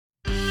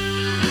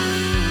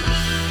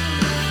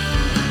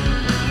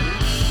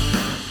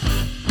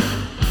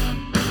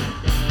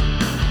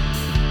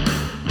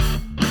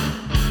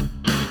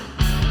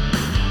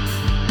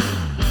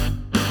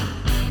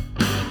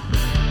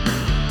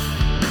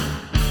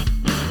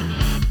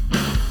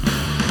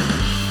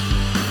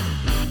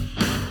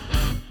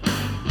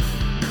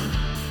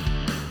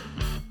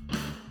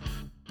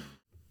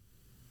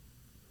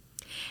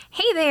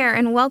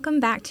and welcome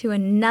back to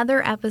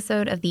another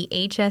episode of the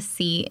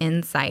HSC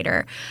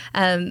Insider.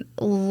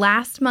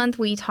 Last month,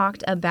 we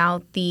talked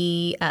about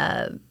the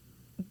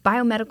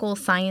biomedical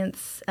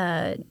science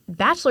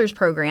bachelor's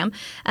program,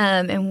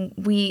 and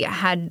we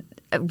had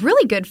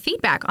really good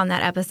feedback on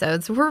that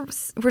episode. So we're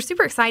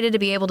super excited to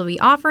be able to be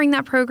offering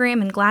that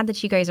program and glad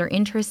that you guys are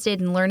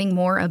interested in learning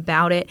more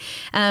about it.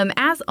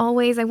 As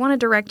always, I want to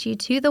direct you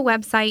to the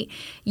website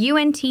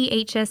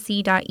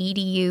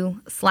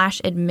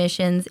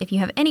unthsc.edu/admissions if you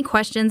have any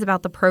questions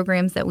about the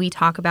programs that we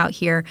talk about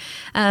here.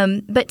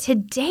 But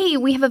today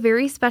we have a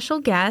very special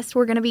guest.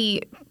 We're going to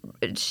be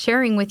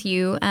sharing with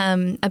you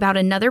about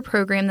another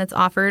program that's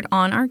offered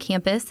on our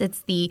campus.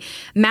 It's the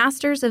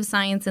Masters of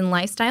Science in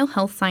Lifestyle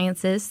Health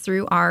Sciences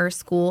through our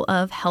School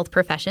of Health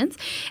Professions.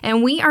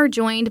 And we are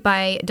joined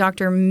by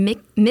Dr.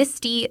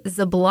 Misty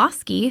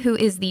Zablosky, who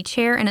is the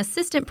chair and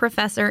assistant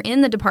professor in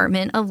the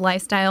Department of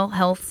Lifestyle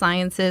Health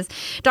Sciences.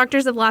 Dr.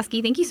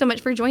 Zablosky, thank you so much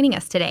for joining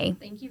us today.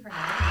 Thank you for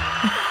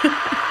having me.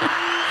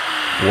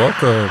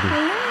 Welcome.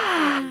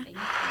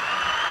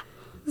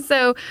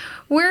 So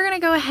we're going to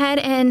go ahead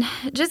and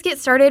just get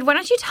started. Why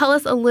don't you tell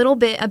us a little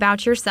bit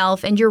about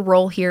yourself and your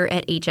role here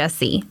at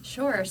HSC?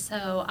 Sure.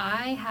 So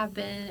I have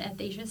been at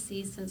the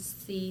HSC since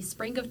the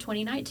spring of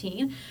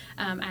 2019.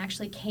 I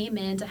actually came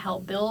in to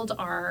help build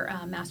our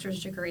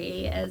master's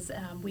degree as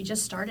we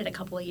just started a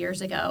couple of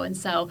years ago. And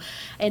so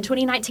in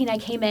 2019, I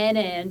came in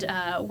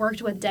and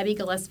worked with Debbie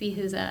Gillespie,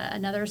 who's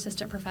another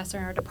assistant professor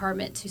in our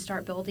department, to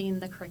start building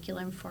the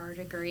curriculum for our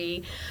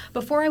degree.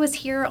 Before I was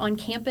here on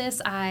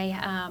campus,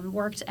 I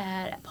worked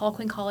at Paul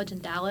Quinn College in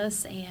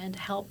Dallas and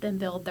helped them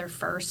build their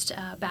first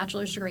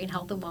bachelor's degree in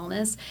health and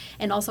wellness,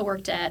 and also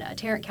worked at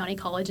Tarrant County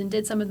College and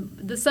did some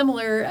of the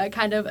similar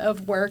kind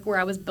of work where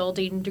I was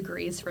building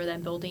degrees for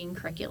them, building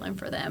curriculum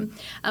for them.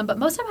 But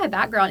most of my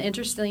background,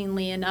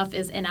 interestingly enough,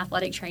 is in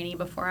athletic training.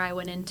 Before I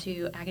went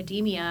into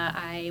academia,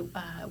 I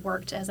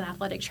worked as an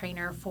athletic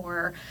trainer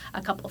for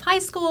a couple of high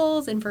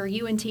schools and for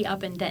UNT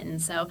up in Denton.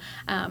 So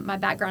my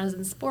background is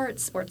in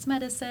sports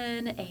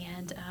medicine,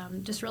 and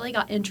just really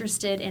got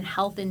interested in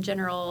health in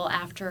general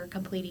after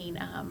completing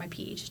my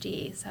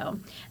PhD. So,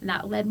 and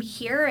that led me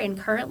here, and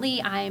currently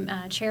I'm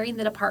chairing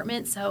the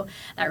department, so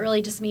that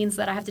really just means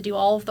that I have to do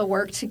all of the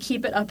work to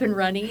keep it up and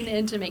running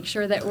and to make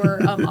sure that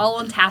we're all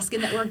on task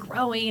and that we're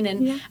growing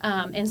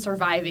and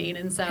surviving.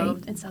 And so,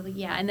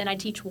 and then I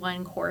teach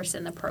one course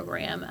in the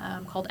program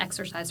called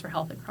Exercise for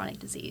Health and Chronic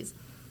Disease.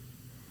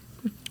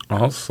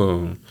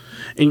 Awesome.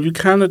 And you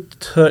kind of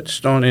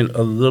touched on it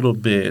a little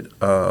bit.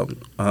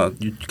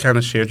 You kind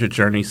of shared your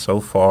journey so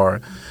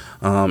far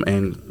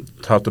and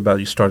talked about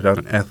you started out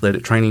in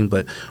athletic training.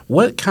 But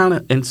what kind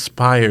of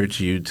inspired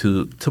you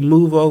to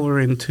move over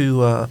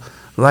into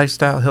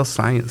lifestyle health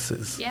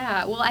sciences?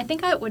 Yeah, well, I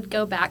think I would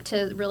go back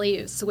to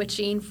really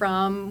switching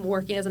from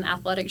working as an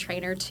athletic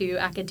trainer to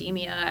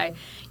academia.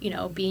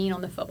 Being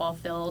on the football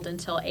field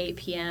until 8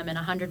 p.m. in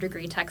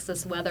 100-degree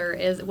Texas weather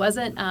is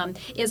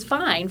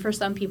fine for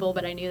some people,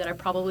 but I knew that I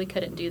probably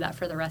couldn't do that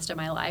for the rest of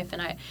my life.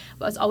 And I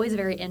was always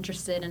very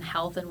interested in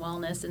health and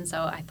wellness, and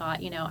so I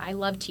thought, I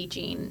love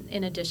teaching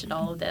in addition to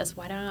all of this.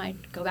 Why don't I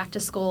go back to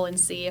school and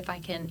see if I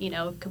can,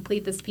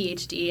 complete this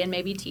PhD and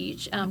maybe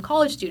teach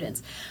college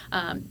students?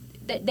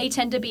 They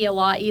tend to be a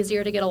lot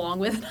easier to get along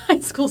with than high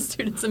school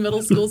students and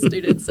middle school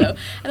students. So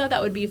I thought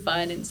that would be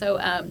fun. And so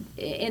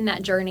in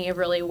that journey of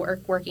really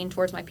working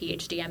towards my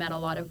PhD, I met a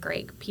lot of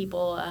great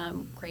people,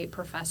 great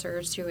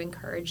professors who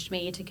encouraged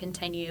me to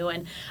continue.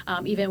 And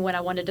even when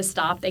I wanted to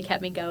stop, they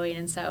kept me going.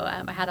 And so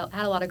I had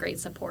a lot of great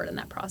support in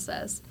that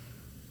process.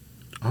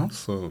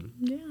 Awesome.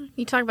 Yeah.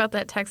 You talk about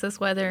that Texas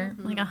weather,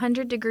 like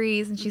 100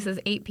 degrees, and she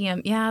says 8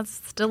 p.m. Yeah,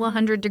 it's still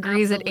 100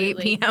 degrees at 8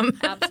 p.m.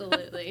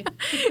 Absolutely.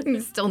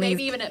 Still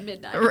maybe even at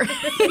midnight. Right.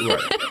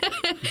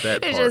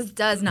 It just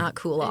does not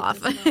cool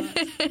off.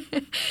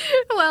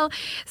 Well,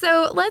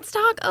 so let's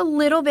talk a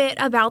little bit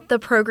about the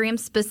program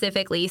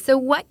specifically. So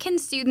what can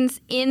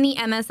students in the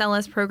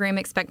MSLS program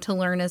expect to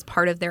learn as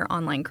part of their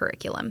online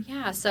curriculum?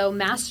 Yeah, so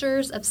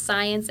Masters of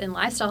Science in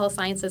Lifestyle Health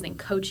Sciences and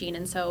Coaching.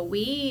 And so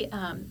we,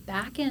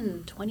 back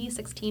in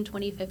 2016,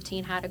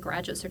 2015, had a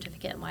graduate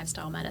certificate in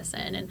lifestyle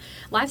medicine. And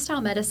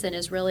lifestyle medicine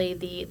is really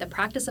the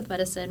practice of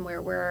medicine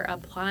where we're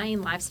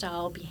applying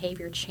lifestyle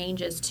behavior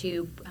changes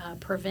to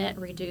prevent,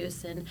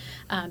 reduce, and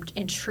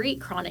treat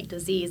chronic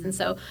disease. And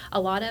so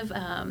a lot of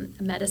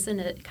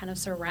medicine, it kind of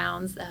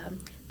surrounds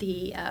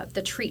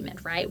the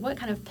treatment, right? What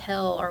kind of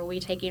pill are we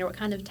taking, or what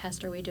kind of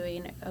test are we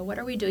doing? What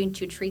are we doing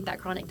to treat that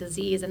chronic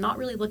disease, and not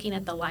really looking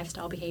at the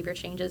lifestyle behavior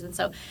changes? And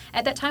so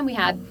at that time we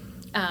had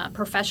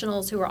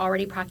professionals who were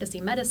already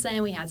practicing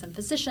medicine. We had some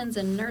physicians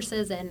and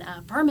nurses and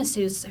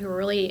pharmacists who were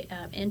really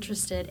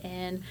interested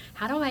in,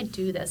 how do I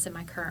do this in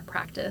my current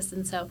practice?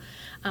 And so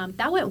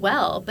that went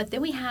well. But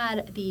then we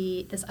had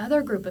this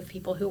other group of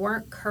people who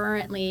weren't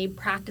currently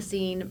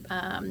practicing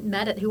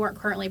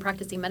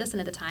medicine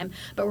at the time,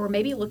 but were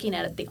maybe looking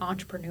at the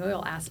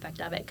entrepreneurial aspect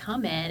of it,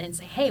 come in and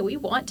say, hey, we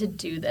want to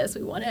do this.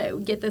 We want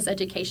to get this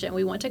education.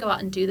 We want to go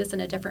out and do this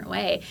in a different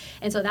way.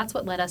 And so that's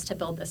what led us to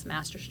build this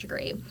master's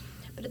degree.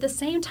 But at the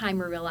same time,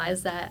 we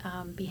realize that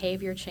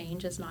behavior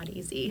change is not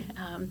easy.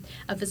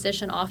 A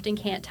physician often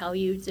can't tell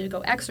you to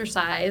go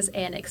exercise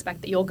and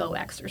expect that you'll go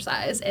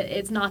exercise.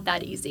 It's not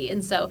that easy.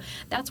 And so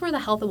that's where the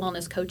health and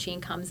wellness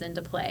coaching comes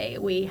into play.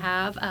 We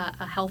have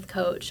a health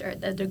coach, or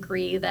a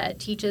degree that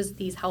teaches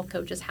these health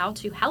coaches how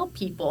to help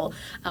people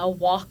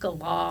walk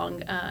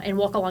along and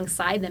walk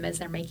alongside them as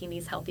they're making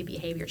these healthy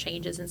behavior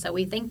changes. And so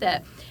we think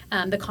that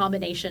the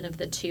combination of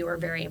the two are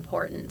very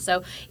important.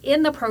 So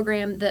in the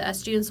program, the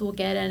students will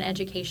get an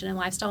education in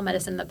lifestyle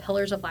medicine, the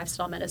pillars of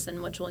lifestyle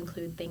medicine, which will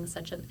include things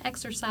such as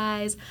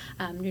exercise,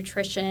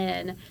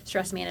 nutrition,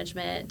 stress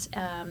management.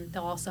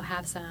 They'll also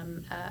have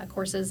some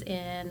courses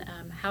in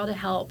how to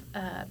help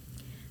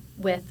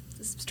with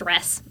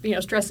stress,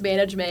 stress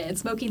management and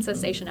smoking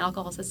cessation,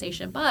 alcohol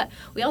cessation. But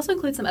we also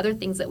include some other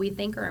things that we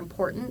think are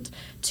important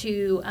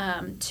to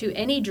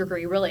any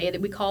degree, really.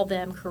 That we call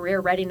them career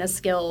readiness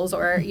skills,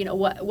 or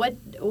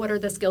what are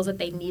the skills that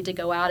they need to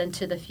go out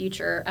into the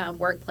future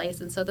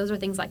workplace. And so those are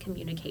things like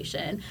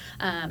communication,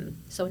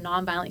 so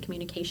nonviolent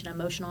communication,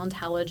 emotional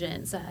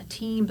intelligence,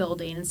 team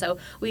building. And so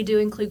we do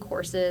include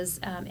courses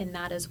in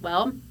that as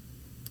well.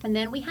 And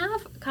then we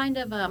have kind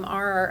of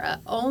our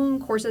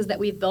own courses that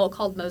we've built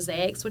called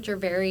Mosaics, which are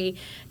very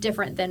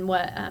different than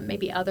what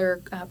maybe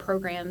other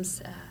programs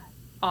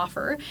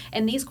offer.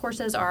 And these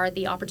courses are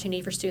the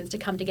opportunity for students to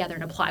come together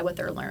and apply what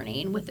they're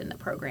learning within the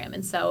program.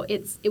 And so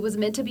it was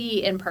meant to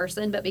be in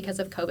person, but because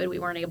of COVID, we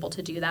weren't able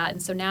to do that.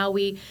 And so now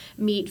we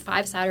meet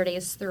 5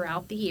 Saturdays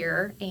throughout the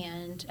year,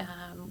 and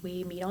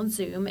we meet on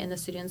Zoom, and the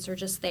students are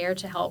just there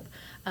to help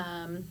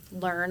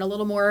learn a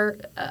little more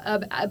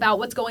about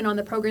what's going on in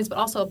the programs, but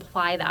also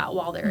apply that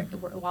while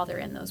they're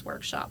in those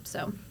workshops.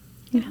 So,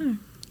 yeah.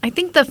 I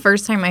think the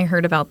first time I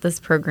heard about this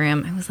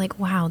program, I was like,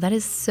 wow, that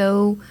is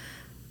so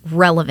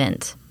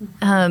relevant.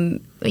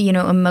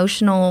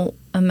 Emotional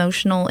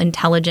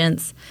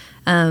intelligence,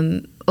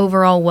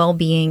 overall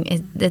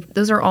well-being,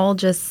 those are all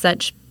just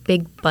such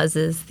big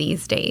buzzes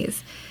these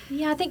days.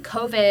 Yeah, I think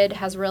COVID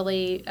has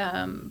really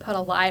put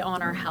a light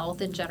on our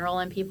health in general,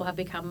 and people have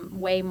become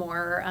way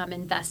more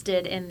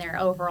invested in their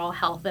overall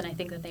health than I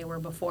think that they were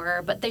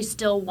before. But they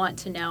still want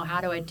to know, how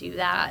do I do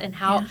that, and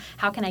how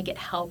can I get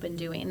help in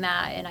doing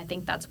that? And I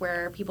think that's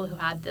where people who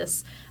had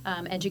this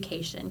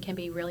education can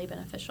be really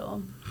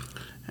beneficial.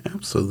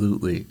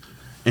 Absolutely.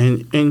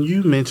 And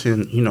you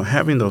mentioned,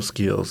 having those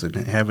skills and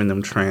having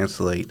them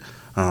translate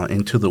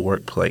into the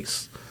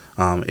workplace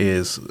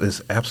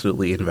is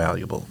absolutely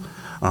invaluable.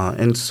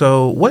 And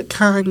so what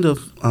kind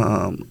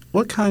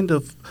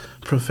of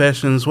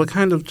professions, what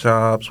kind of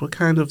jobs, what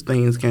kind of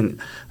things can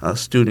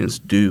students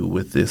do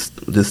with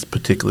this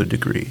particular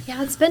degree?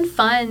 Yeah, it's been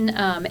fun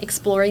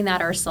exploring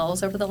that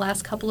ourselves over the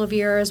last couple of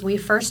years. We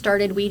first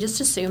started, we just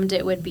assumed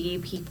it would be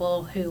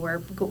people who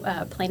were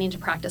planning to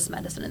practice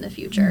medicine in the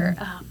future,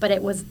 but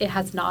it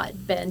has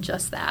not been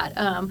just that.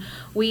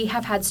 We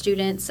have had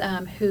students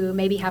who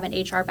maybe have an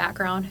HR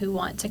background who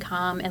want to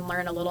come and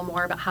learn a little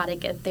more about how to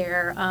get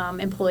their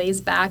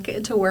employees back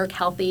to work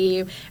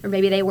healthy, or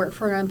maybe they work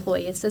for an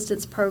employee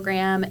assistance program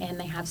and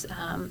they have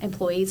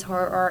employees who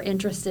are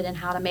interested in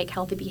how to make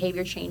healthy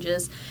behavior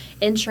changes.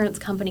 Insurance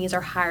companies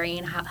are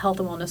hiring health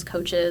and wellness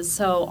coaches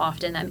so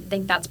often. I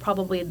think that's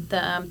probably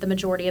the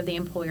majority of the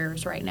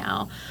employers right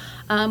now.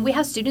 We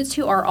have students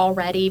who are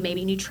already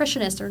maybe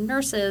nutritionists or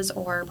nurses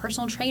or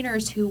personal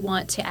trainers who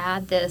want to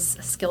add this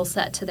skill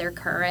set to their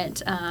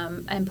current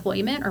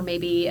employment, or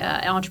maybe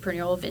an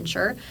entrepreneurial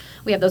venture.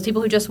 We have those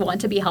people who just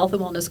want to be health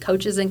and wellness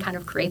coaches and kind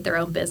of create their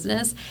own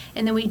business.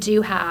 And then we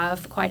do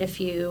have quite a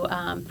few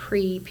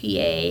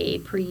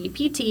pre-PA,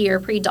 pre-PT, or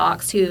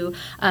pre-docs who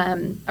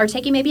are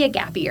taking maybe a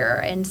gap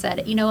year and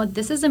said,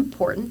 this is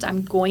important.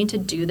 I'm going to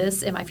do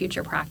this in my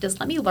future practice.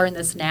 Let me learn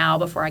this now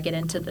before I get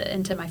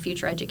into my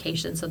future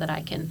education, so that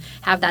I can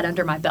have that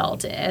under my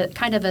belt,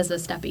 kind of as a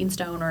stepping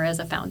stone or as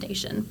a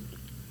foundation.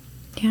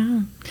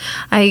 Yeah.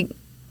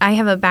 I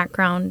have a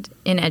background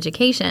in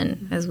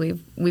education, as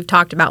we've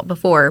talked about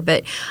before,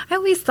 but I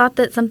always thought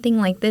that something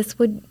like this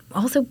would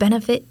also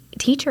benefit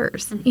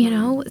teachers.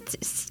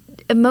 Mm-hmm.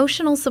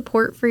 Emotional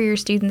support for your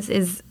students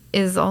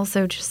is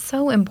also just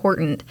so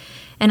important.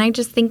 And I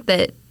just think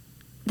that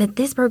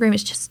this program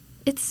is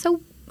it's so,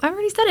 I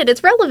already said it,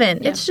 it's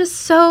relevant. Yeah. It's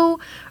just so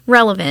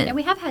relevant. And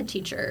we have had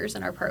teachers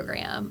in our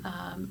program,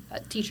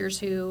 teachers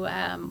who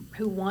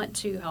want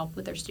to help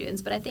with their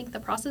students. But I think the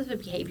process of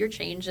behavior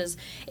change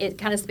it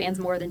kind of spans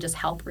more than just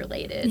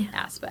health-related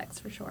aspects,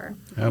 for sure.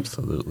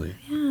 Absolutely.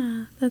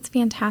 Yeah, that's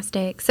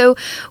fantastic. So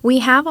we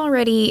have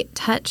already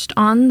touched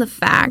on the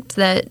fact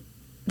that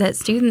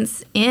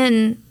students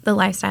in the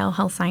Lifestyle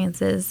Health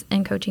Sciences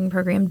and Coaching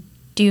program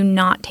do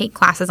not take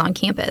classes on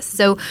campus.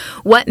 So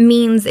what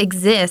means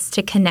exist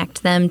to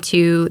connect them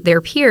to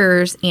their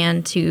peers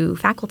and to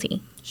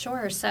faculty?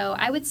 Sure. So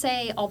I would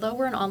say, although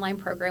we're an online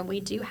program,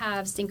 we do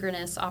have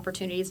synchronous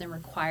opportunities and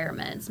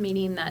requirements,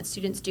 meaning that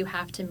students do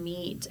have to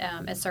meet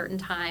at certain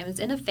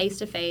times in a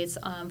face-to-face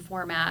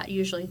format,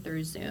 usually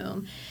through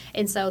Zoom.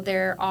 And so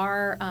there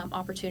are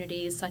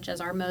opportunities such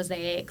as our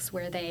mosaics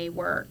where they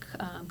work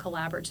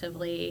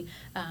collaboratively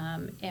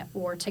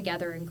or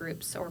together in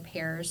groups or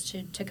pairs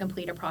to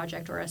complete a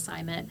project or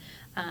assignment.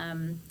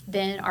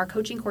 Then our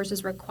coaching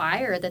courses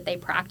require that they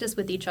practice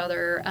with each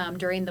other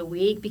during the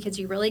week, because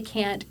you really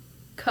can't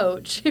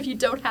coach if you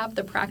don't have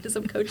the practice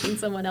of coaching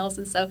someone else.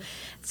 And so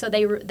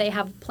they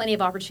have plenty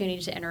of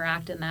opportunity to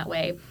interact in that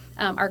way.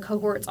 Our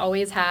cohorts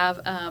always have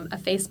a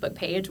Facebook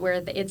page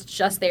where it's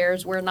just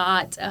theirs. We're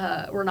not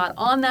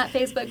on that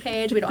Facebook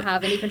page. We don't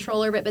have any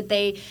control over it, but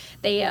they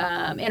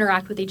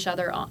interact with each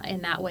other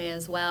in that way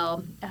as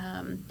well.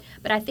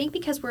 But I think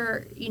because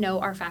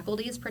our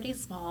faculty is pretty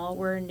small,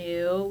 we're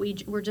new,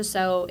 we're just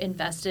so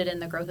invested in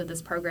the growth of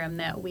this program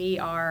that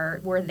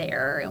we're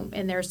there,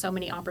 and there's so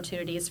many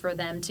opportunities for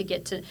them to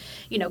get to,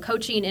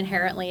 coaching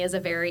inherently is a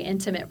very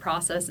intimate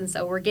process, and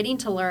so we're getting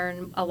to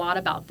learn a lot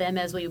about them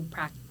as we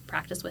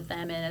practice with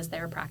them and as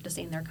they're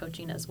practicing their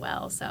coaching as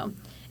well. So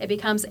it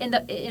becomes,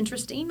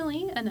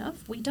 interestingly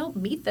enough, we don't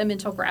meet them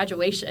until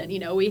graduation.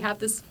 We have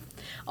this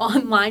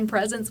online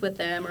presence with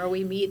them, or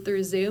we meet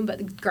through Zoom,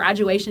 but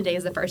graduation day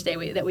is the first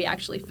day that we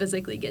actually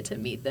physically get to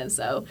meet them.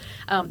 So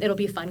it'll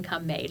be fun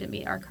come May to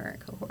meet our current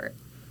cohort.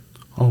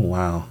 Oh,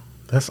 wow.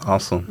 That's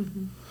awesome.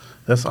 Mm-hmm.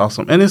 That's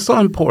awesome. And it's so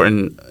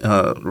important,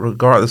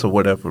 regardless of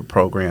whatever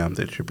program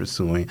that you're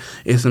pursuing,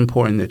 it's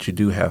important that you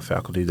do have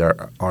faculty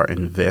that are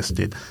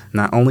invested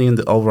not only in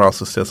the overall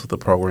success of the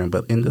program,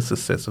 but in the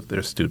success of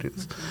their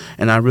students. Mm-hmm.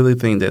 And I really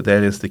think that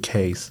is the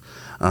case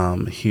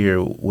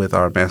here with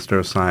our Master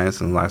of Science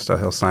in Lifestyle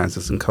Health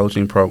Sciences and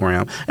Coaching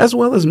program, as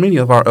well as many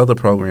of our other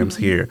programs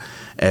mm-hmm. here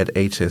at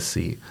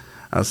HSC.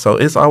 So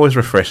it's always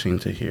refreshing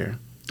to hear.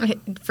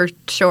 For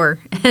sure.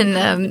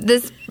 And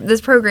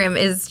this program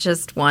is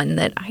just one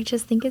that I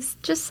just think is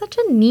just such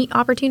a neat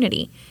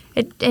opportunity.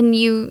 And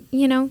you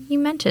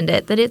mentioned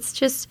it, that it's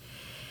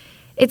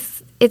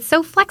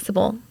so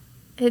flexible.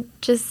 It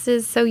just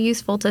is so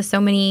useful to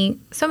so many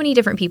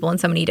different people in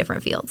so many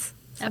different fields.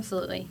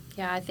 Absolutely.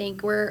 Yeah, I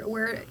think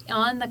we're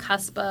on the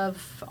cusp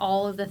of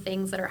all of the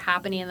things that are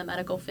happening in the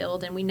medical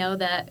field, and we know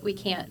that we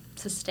can't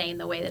sustain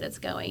the way that it's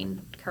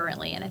going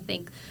currently. And I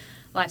think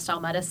lifestyle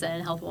medicine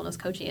and health wellness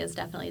coaching is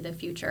definitely the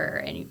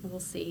future, and we'll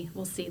see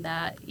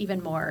that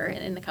even more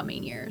in the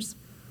coming years.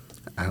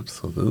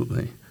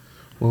 Absolutely.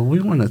 Well, we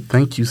want to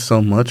thank you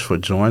so much for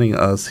joining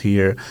us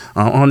here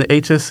on the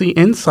HSC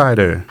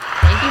Insider.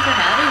 Thank you for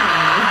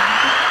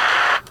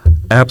having me.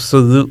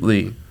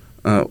 Absolutely.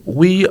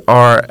 We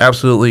are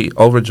absolutely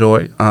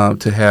overjoyed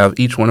to have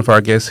each one of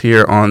our guests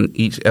here on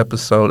each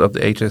episode of the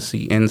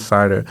HSC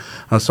Insider.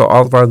 So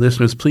all of our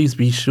listeners, please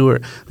be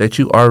sure that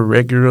you are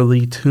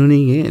regularly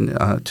tuning in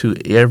to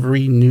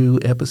every new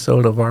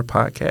episode of our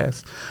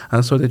podcast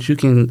so that you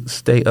can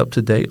stay up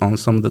to date on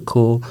some of the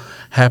cool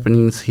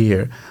happenings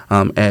here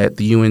at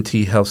the UNT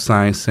Health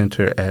Science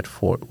Center at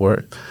Fort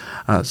Worth.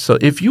 So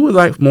if you would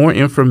like more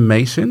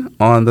information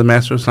on the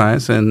Master of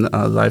Science in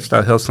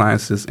Lifestyle Health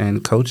Sciences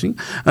and Coaching,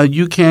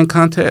 you can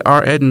contact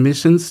our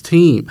admissions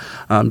team.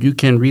 You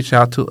can reach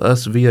out to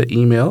us via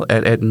email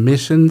at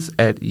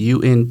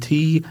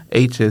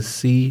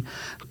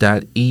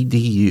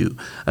admissions@unthsc.edu.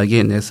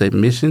 Again, that's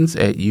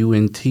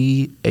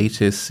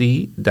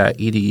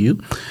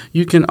admissions@unthsc.edu.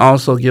 You can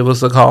also give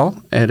us a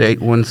call at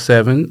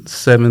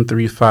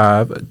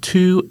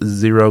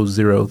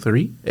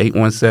 817-735-2003,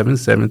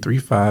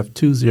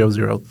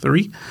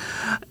 817-735-2003.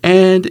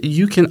 And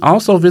you can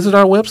also visit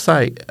our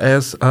website.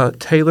 As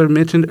Taylor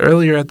mentioned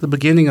earlier at the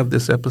beginning of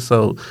this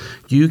episode,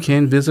 you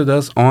can visit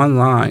us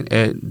online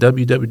at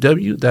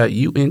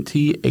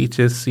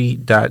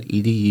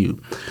www.unthsc.edu.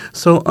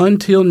 So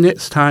until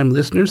next time,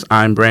 listeners,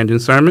 I'm Brandon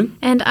Sermon.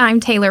 And I'm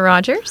Taylor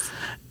Rogers.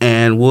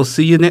 And we'll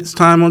see you next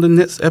time on the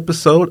next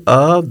episode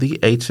of the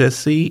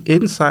HSC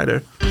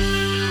Insider.